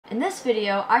In this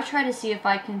video, I try to see if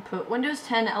I can put Windows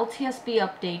 10 LTSB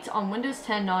updates on Windows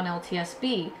 10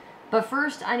 non-LTSB, but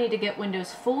first I need to get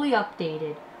Windows fully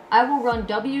updated. I will run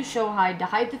wshowhide to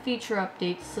hide the feature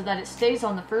updates so that it stays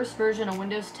on the first version of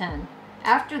Windows 10.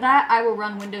 After that, I will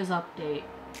run Windows Update.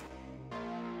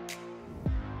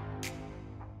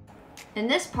 In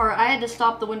this part, I had to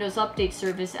stop the Windows Update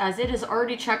service as it has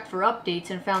already checked for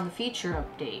updates and found the feature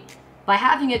update. By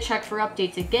having it check for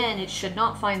updates again, it should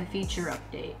not find the feature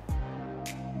update.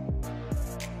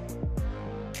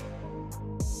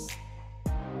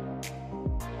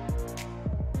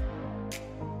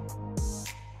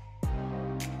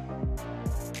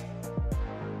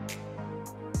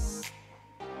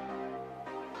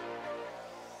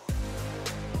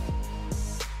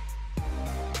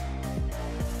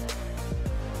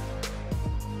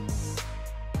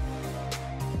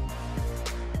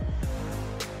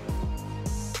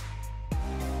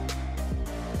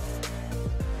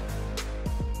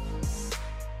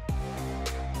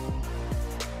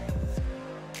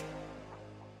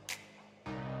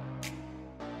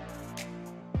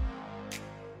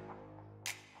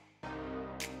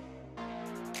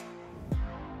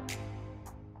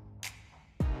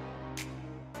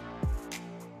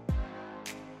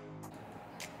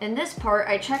 In this part,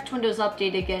 I checked Windows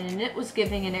Update again and it was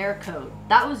giving an error code.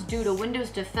 That was due to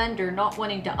Windows Defender not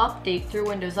wanting to update through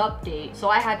Windows Update, so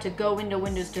I had to go into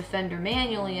Windows Defender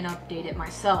manually and update it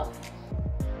myself.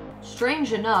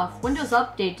 Strange enough, Windows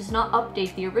Update does not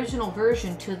update the original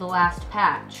version to the last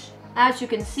patch. As you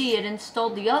can see, it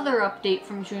installed the other update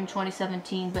from June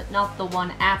 2017, but not the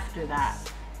one after that.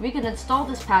 We can install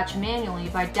this patch manually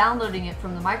by downloading it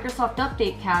from the Microsoft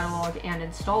Update catalog and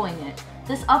installing it.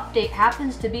 This update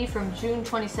happens to be from June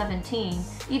 2017,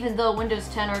 even though Windows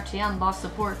 10 RTM lost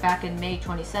support back in May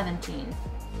 2017.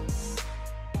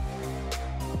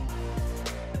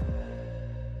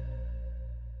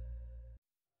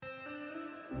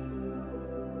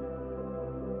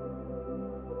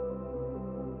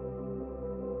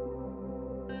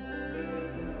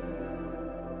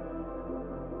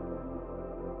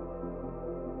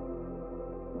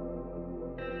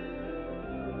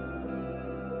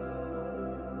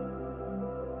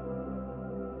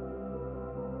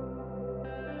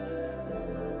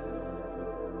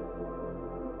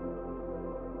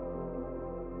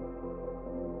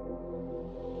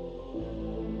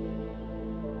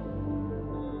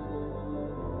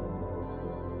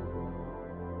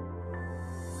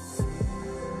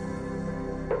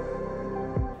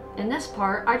 In this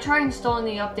part, I tried installing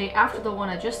the update after the one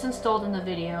I just installed in the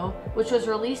video, which was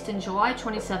released in July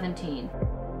 2017.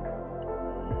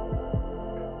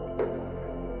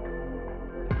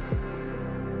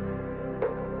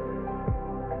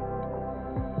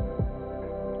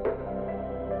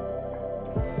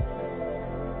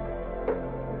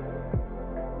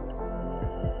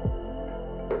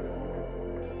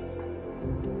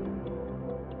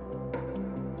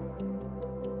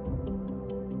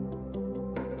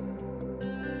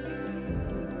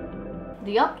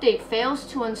 The update fails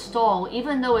to install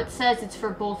even though it says it's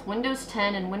for both Windows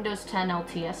 10 and Windows 10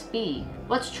 LTSB.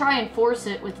 Let's try and force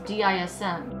it with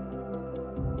DISM.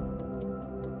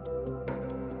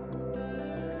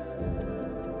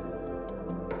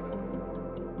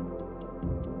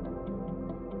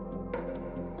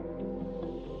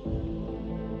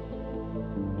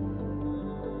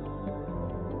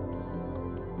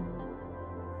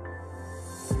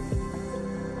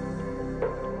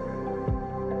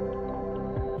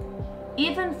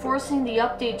 Even forcing the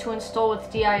update to install with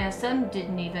DISM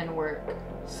didn't even work.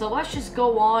 So let's just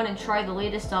go on and try the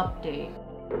latest update.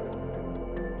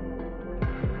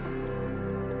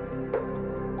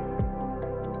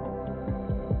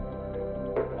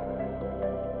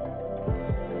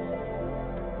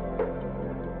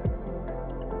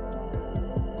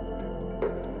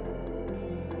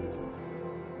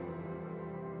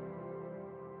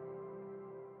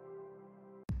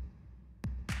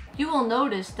 You will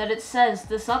notice that it says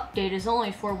this update is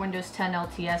only for Windows 10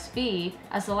 LTSB,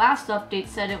 as the last update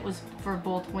said it was for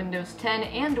both Windows 10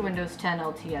 and Windows 10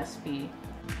 LTSB.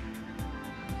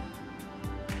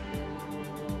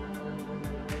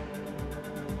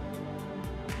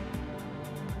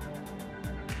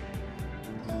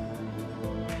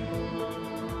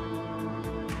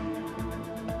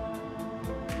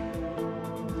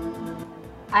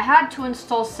 I had to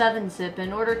install 7-zip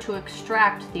in order to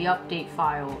extract the update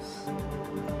files.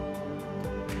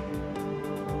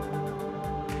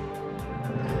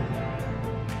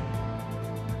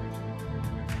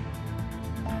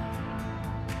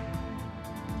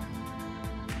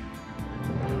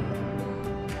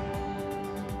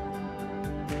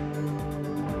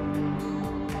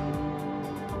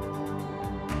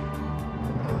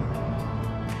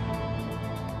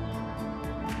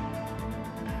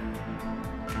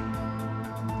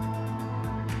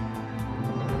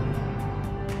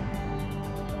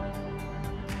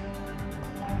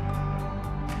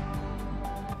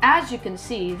 As you can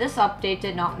see, this update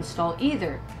did not install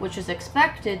either, which is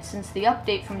expected since the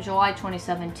update from July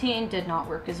 2017 did not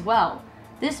work as well.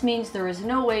 This means there is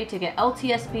no way to get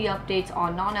LTSB updates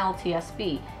on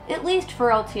non-LTSB, at least for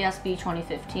LTSB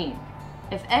 2015.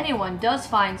 If anyone does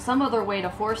find some other way to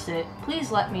force it,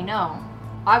 please let me know.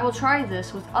 I will try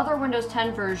this with other Windows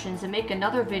 10 versions and make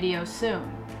another video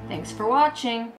soon. Thanks for watching!